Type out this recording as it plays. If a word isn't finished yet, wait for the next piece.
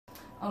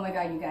Oh my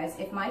God, you guys,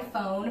 if my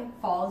phone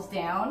falls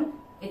down,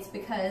 it's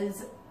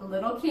because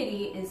little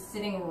kitty is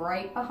sitting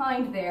right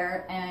behind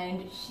there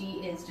and she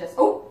is just,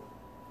 oh,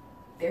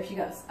 there she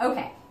goes.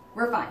 Okay,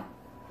 we're fine.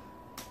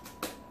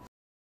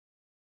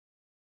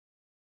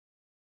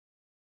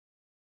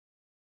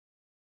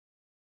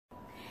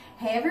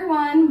 Hey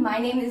everyone, my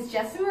name is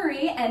Jessa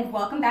Marie and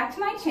welcome back to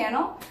my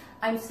channel.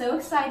 I'm so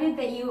excited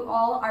that you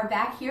all are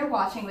back here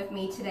watching with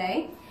me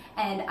today,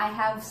 and I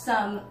have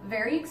some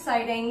very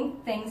exciting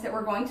things that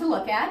we're going to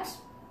look at.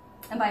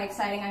 And by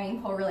exciting, I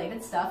mean pole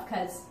related stuff,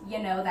 because you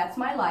know that's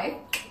my life.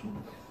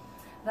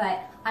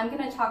 But I'm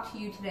going to talk to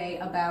you today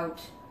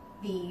about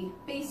the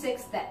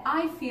basics that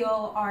I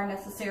feel are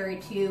necessary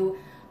to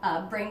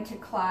bring to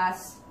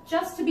class,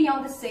 just to be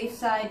on the safe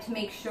side, to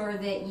make sure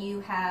that you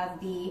have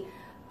the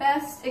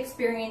best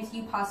experience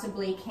you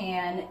possibly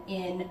can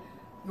in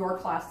your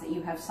class that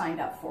you have signed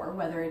up for,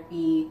 whether it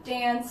be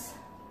dance,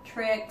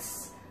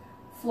 tricks,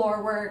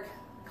 floor work,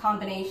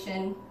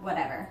 combination,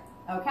 whatever,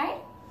 okay?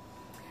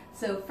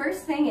 So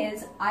first thing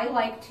is, I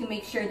like to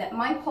make sure that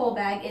my pole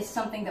bag is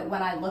something that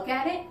when I look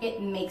at it,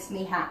 it makes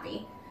me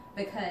happy,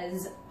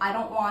 because I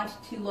don't want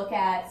to look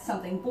at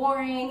something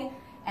boring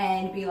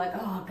and be like,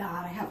 oh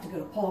God, I have to go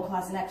to pole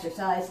class and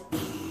exercise.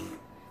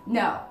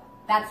 No,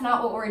 that's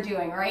not what we're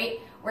doing, right?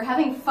 We're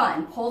having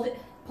fun. Pole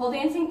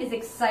dancing is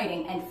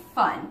exciting and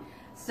fun.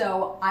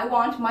 So I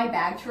want my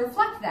bag to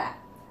reflect that.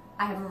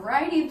 I have a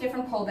variety of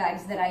different pole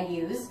bags that I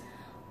use.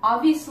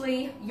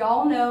 Obviously,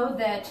 y'all know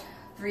that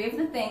 3 of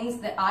the things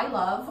that I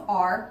love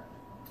are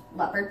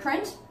leopard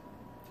print,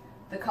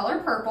 the color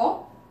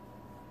purple,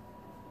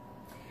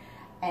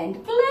 and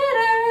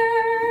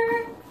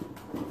glitter.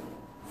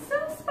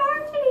 So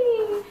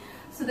sparkly.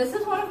 So this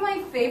is one of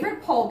my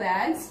favorite pole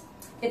bags.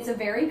 It's a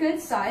very good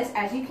size.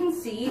 As you can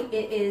see,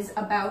 it is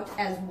about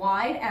as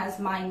wide as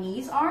my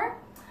knees are.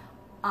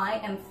 I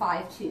am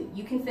 5'2".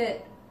 You can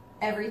fit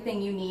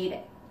everything you need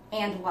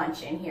and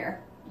lunch in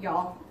here,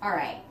 y'all. All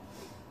right,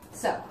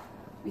 so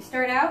we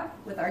start out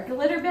with our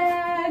glitter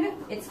bag.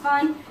 It's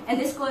fun,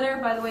 and this glitter,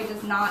 by the way,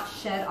 does not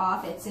shed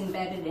off. It's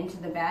embedded into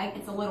the bag.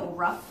 It's a little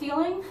rough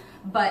feeling,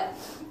 but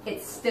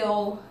it's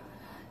still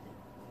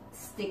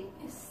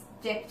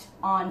sticked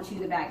onto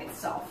the bag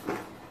itself.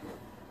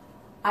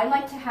 I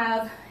like to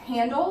have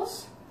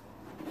handles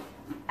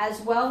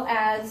as well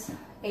as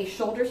a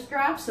shoulder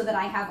strap so that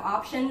I have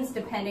options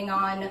depending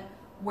on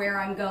where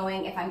I'm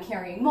going, if I'm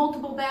carrying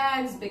multiple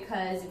bags,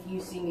 because if you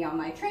see me on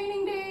my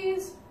training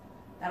days,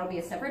 that'll be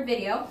a separate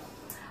video,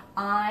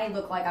 I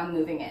look like I'm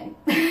moving in.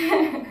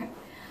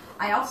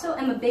 I also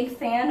am a big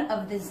fan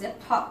of the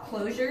zip top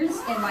closures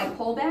in my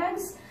pole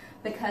bags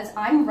because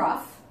I'm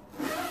rough.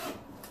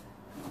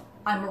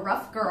 I'm a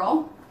rough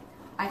girl.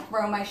 I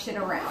throw my shit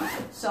around.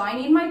 So I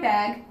need my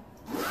bag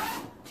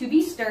to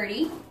be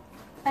sturdy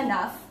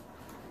enough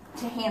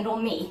to handle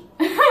me.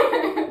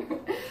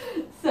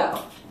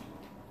 So,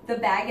 the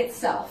bag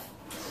itself.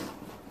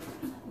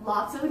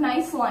 Lots of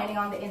nice lining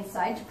on the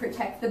inside to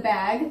protect the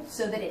bag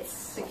so that it's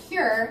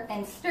secure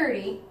and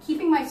sturdy,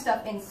 keeping my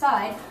stuff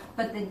inside,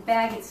 but the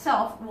bag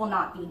itself will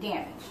not be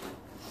damaged.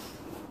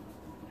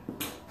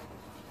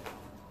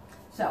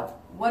 So,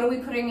 what are we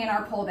putting in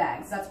our pole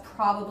bags? That's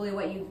probably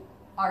what you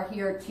are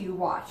here to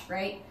watch,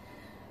 right?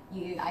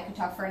 I could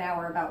talk for an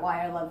hour about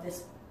why I love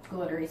this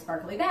glittery,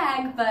 sparkly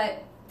bag,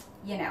 but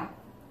you know.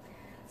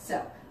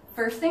 So,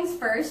 first things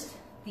first,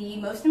 the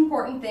most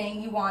important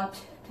thing you want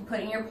to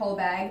put in your pole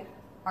bag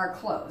are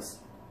clothes.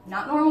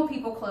 Not normal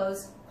people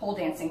clothes, pole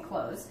dancing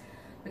clothes,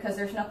 because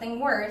there's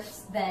nothing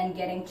worse than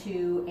getting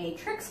to a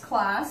tricks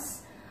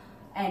class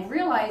and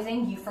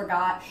realizing you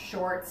forgot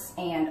shorts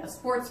and a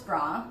sports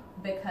bra,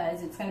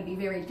 because it's going to be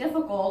very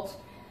difficult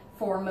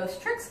for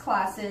most tricks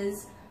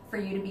classes for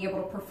you to be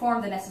able to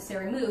perform the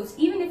necessary moves,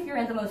 even if you're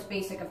in the most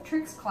basic of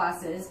tricks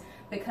classes,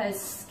 because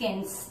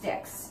skin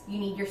sticks. You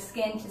need your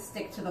skin to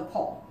stick to the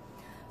pole.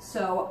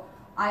 So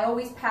I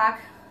always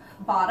pack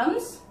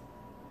bottoms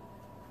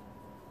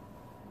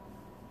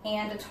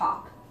and a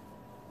top.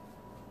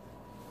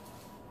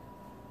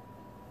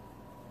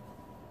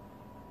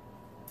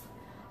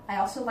 I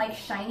also like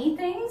shiny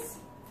things,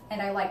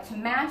 and I like to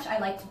match. I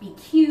like to be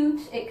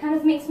cute. It kind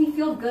of makes me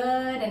feel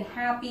good and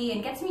happy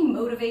and gets me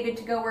motivated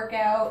to go work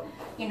out.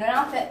 You know,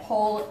 not that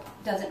pole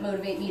doesn't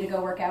motivate me to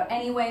go work out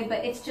anyway,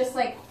 but it's just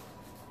like,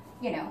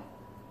 you know,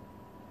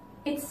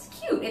 it's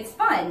cute, it's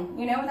fun,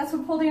 you know, that's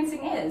what pole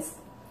dancing is.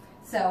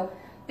 So,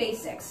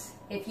 basics.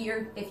 If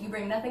you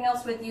bring nothing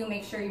else with you,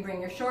 make sure you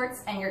bring your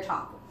shorts and your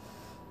top.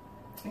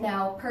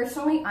 Now,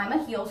 personally, I'm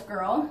a heels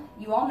girl.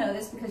 You all know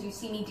this because you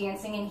see me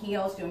dancing in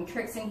heels, doing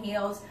tricks in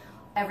heels,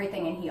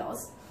 everything in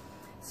heels.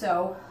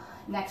 So,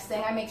 next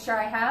thing I make sure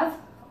I have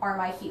are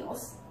my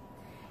heels.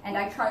 And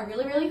I try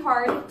really, really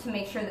hard to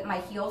make sure that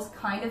my heels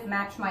kind of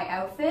match my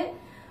outfit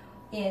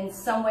in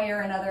some way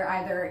or another.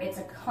 Either it's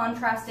a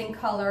contrasting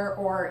color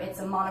or it's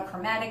a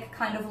monochromatic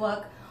kind of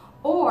look,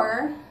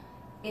 or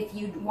if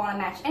you want to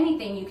match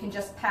anything, you can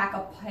just pack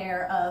a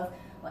pair of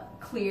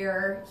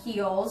clear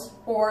heels,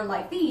 or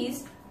like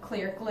these,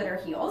 clear glitter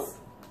heels.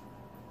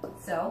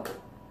 So,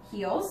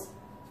 heels,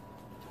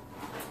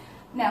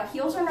 Now,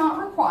 heels are not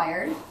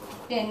required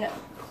in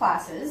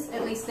classes,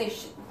 at least they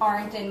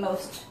aren't in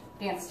most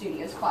dance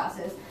studios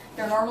classes.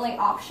 They're normally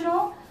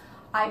optional.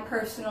 I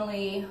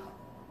personally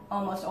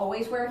almost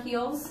always wear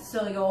heels,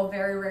 so you'll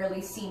very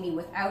rarely see me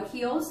without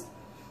heels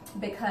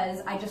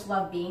because I just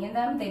love being in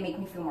them. They make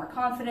me feel more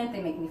confident,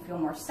 they make me feel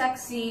more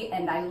sexy,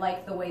 and I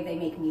like the way they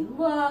make me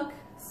look,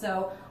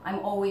 so I'm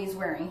always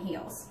wearing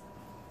heels.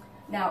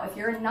 Now, if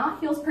you're a not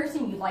heels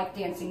person, you like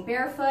dancing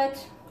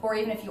barefoot, or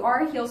even if you are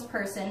a heels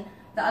person,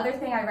 the other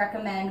thing I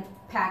recommend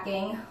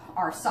packing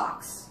are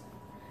socks.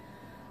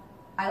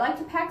 I like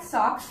to pack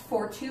socks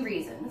for 2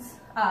 reasons.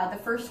 The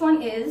first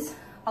one is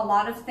a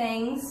lot of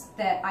things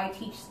that I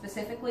teach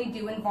specifically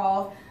do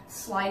involve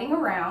sliding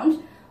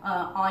around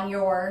on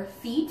your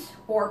feet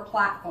or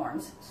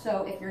platforms.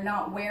 So if you're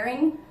not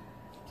wearing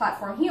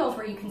platform heels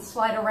where you can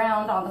slide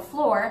around on the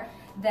floor,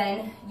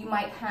 then you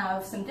might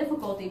have some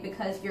difficulty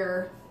because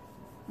you're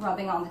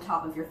rubbing on the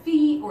top of your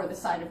feet or the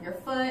side of your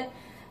foot,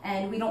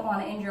 and we don't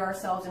want to injure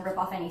ourselves and rip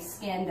off any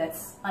skin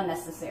that's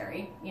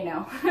unnecessary, you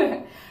know.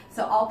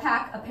 So I'll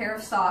pack a pair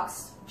of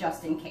socks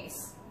just in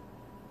case.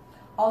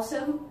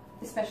 Also,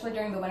 especially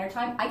during the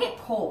wintertime, I get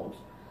cold.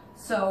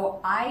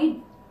 So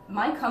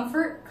my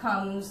comfort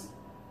comes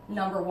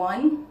number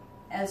 1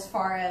 as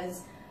far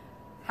as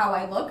how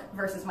I look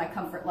versus my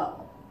comfort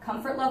level.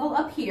 Comfort level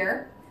up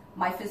here,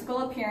 my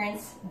physical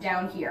appearance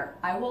down here.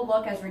 I will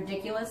look as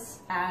ridiculous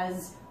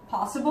as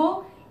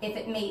possible if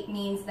it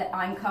means that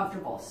I'm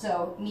comfortable.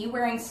 So me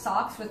wearing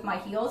socks with my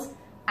heels,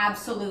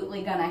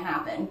 absolutely gonna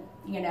happen,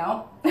 you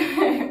know?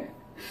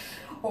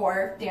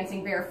 Or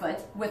dancing barefoot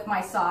with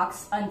my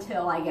socks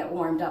until I get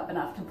warmed up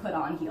enough to put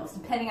on heels,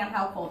 depending on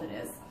how cold it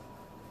is.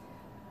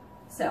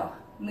 So,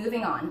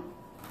 moving on.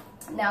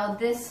 Now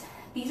these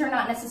are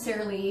not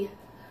necessarily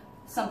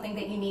something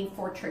that you need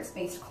for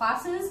tricks-based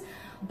classes,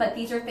 but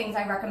these are things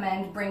I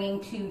recommend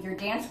bringing to your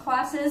dance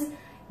classes,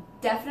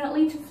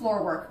 definitely to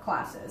floor work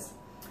classes.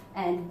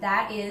 And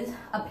that is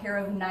a pair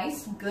of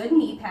nice, good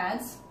knee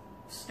pads,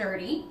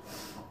 sturdy,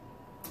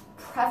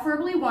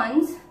 preferably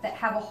ones that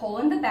have a hole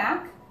in the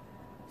back,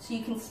 so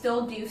you can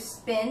still do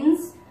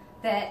spins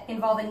that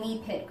involve a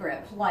knee pit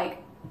grip,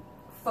 like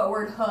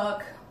forward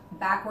hook,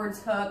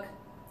 backwards hook,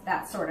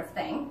 that sort of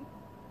thing.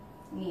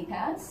 Knee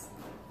pads.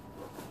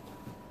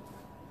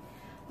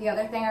 The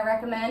other thing I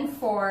recommend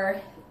for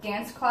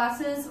dance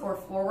classes or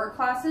floor work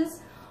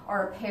classes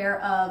are a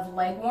pair of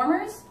leg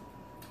warmers.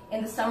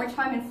 In the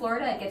summertime in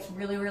Florida, it gets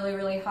really, really,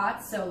 really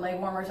hot, so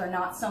leg warmers are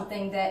not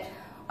something that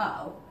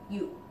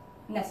you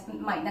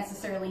might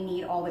necessarily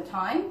need all the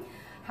time.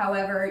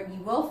 However,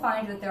 you will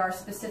find that there are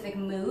specific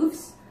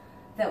moves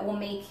that will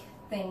make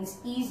things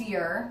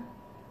easier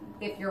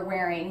if you're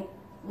wearing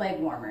leg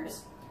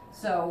warmers.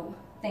 So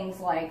things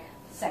like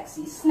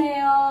sexy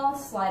snail,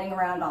 sliding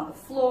around on the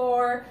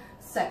floor,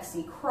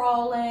 sexy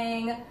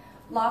crawling,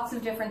 lots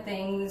of different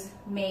things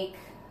make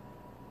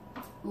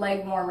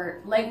leg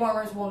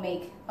warmers will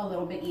make a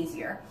little bit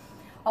easier.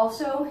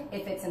 Also,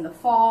 if it's in the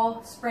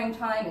fall,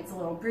 springtime, it's a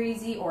little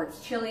breezy or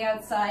it's chilly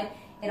outside,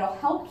 it'll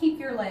help keep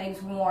your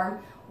legs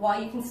warm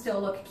while you can still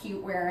look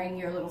cute wearing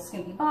your little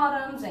skimpy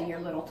bottoms and your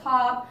little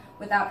top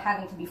without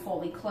having to be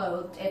fully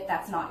clothed if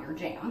that's not your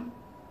jam.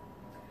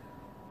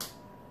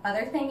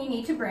 Other thing you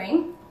need to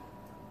bring,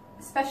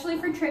 especially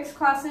for tricks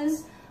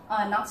classes,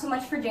 not so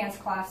much for dance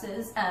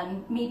classes.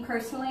 Me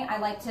personally, I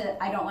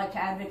don't like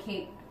to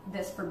advocate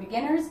this for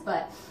beginners,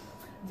 but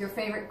your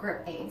favorite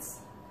grip aids.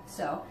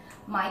 So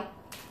I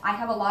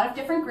have a lot of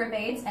different grip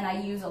aids and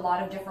I use a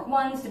lot of different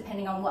ones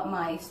depending on what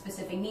my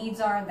specific needs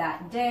are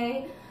that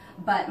day.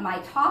 But my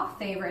top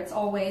favorites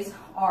always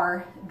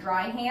are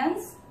Dry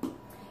Hands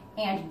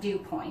and Dew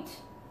Point.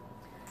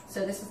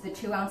 So this is the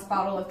 2-ounce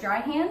bottle of Dry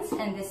Hands,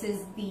 and this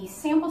is the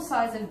sample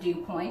size of Dew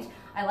Point.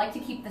 I like to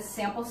keep the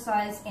sample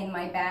size in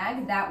my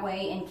bag, that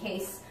way in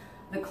case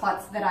the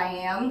klutz that I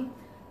am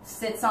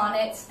sits on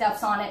it,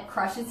 steps on it,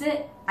 crushes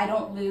it, I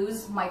don't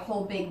lose my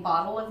whole big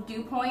bottle of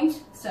Dew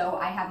Point. So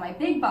I have my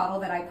big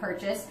bottle that I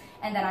purchase,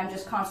 and then I'm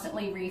just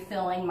constantly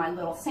refilling my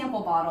little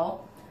sample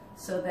bottle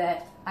so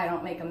that I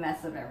don't make a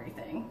mess of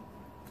everything.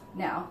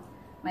 Now,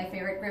 my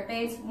favorite grip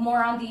aids,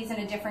 more on these in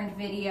a different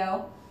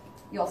video,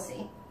 you'll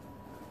see.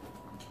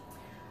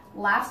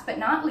 Last but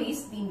not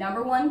least, the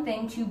 #1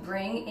 thing to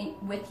bring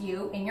with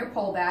you in your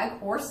pole bag,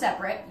 or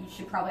separate, you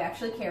should probably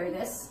actually carry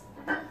this,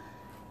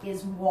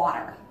 is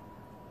water.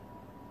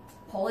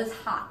 Pole is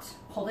hot,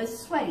 pole is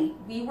sweaty,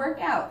 we work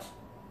out,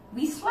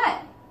 we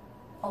sweat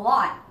a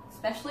lot,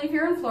 especially if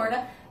you're in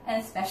Florida,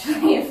 and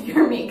especially if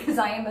you're me, because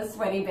I am a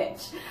sweaty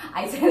bitch.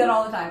 I say that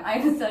all the time, I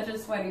am such a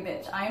sweaty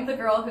bitch. I am the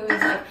girl who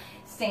is like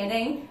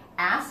standing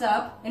ass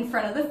up in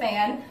front of the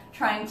fan,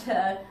 trying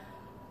to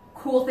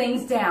cool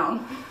things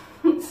down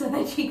so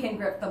that she can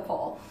grip the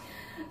pole.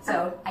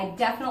 So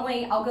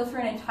I'll go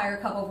through an entire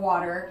cup of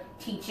water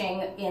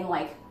teaching in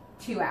like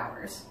 2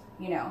 hours,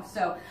 you know.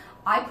 So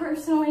I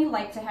personally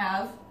like to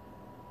have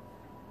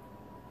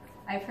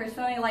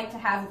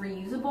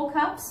reusable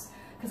cups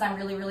because I'm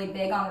really, really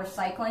big on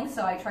recycling,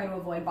 so I try to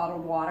avoid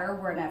bottled water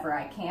whenever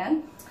I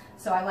can.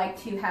 So I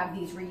like to have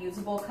these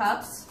reusable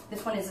cups.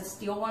 This one is a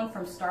steel one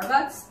from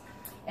Starbucks.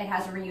 It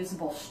has a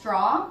reusable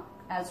straw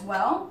as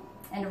well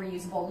and a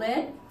reusable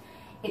lid.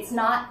 It's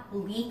not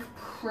leak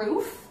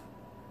proof,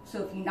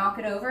 so if you knock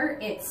it over,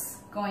 it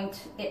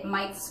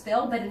might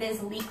spill, but it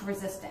is leak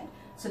resistant.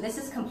 So this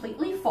is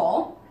completely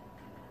full.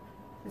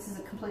 This is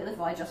completely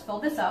full. I just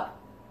filled this up.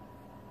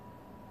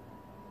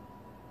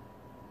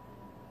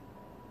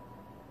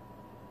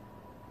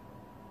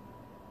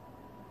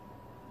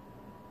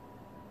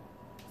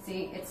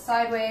 See, it's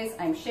sideways.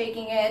 I'm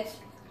shaking it.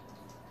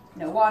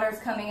 No water's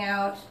coming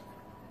out.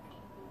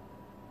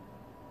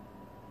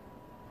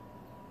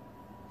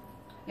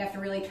 You have to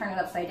really turn it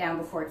upside down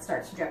before it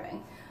starts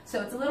dripping.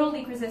 So it's a little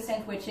leak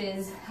resistant, which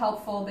is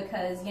helpful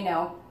because, you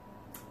know,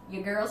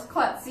 your girl's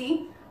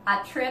klutzy.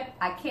 I trip,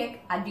 I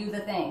kick, I do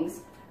the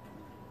things.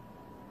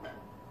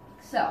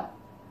 So,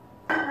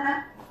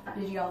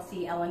 did you all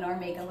see Eleanor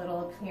make a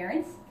little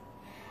appearance?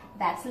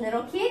 That's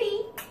little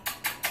kitty.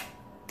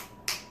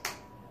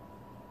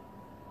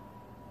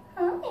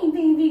 Hi,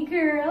 baby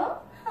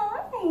girl.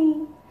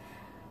 Hi.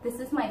 This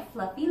is my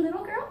fluffy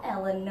little girl,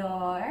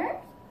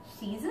 Eleanor.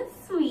 She's a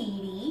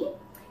sweetie.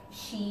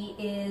 She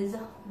is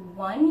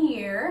 1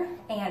 year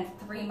and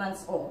 3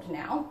 months old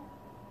now.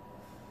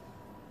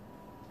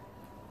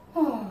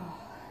 Oh,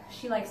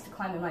 she likes to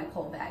climb in my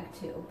pole bag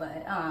too,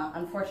 but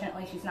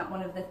unfortunately she's not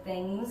one of the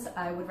things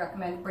I would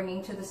recommend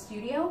bringing to the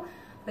studio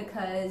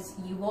because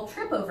you will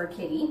trip over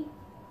Kitty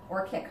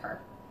or kick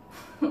her.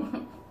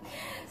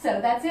 So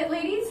that's it,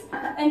 ladies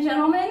and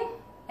gentlemen,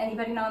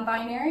 anybody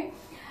non-binary.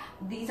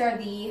 These are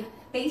the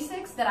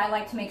basics that I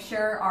like to make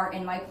sure are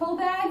in my pole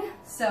bag.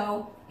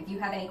 So if you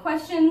have any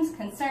questions,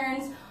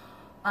 concerns,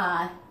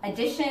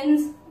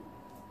 additions,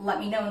 let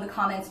me know in the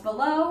comments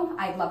below.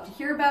 I'd love to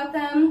hear about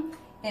them.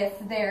 If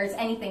there's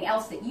anything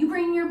else that you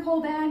bring in your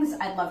pole bags,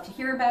 I'd love to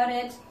hear about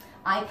it.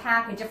 I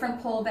pack a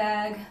different pole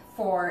bag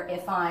for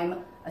if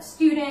I'm a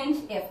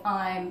student, if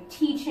I'm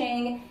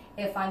teaching,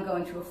 if I'm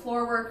going to a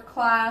floor work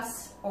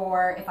class,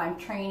 or if I'm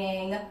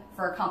training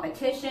for a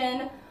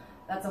competition.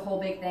 That's a whole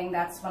big thing.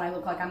 That's when I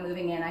look like I'm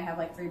moving in. I have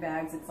like 3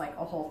 bags. It's like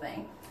a whole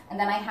thing. And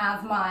then I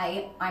have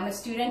I'm a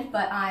student,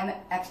 but I'm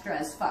extra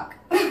as fuck.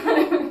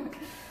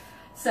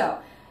 So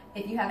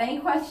if you have any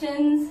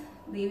questions,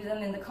 leave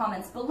them in the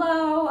comments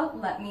below.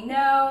 Let me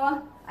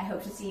know. I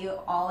hope to see you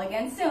all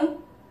again soon.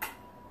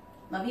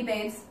 Love you,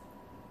 babes.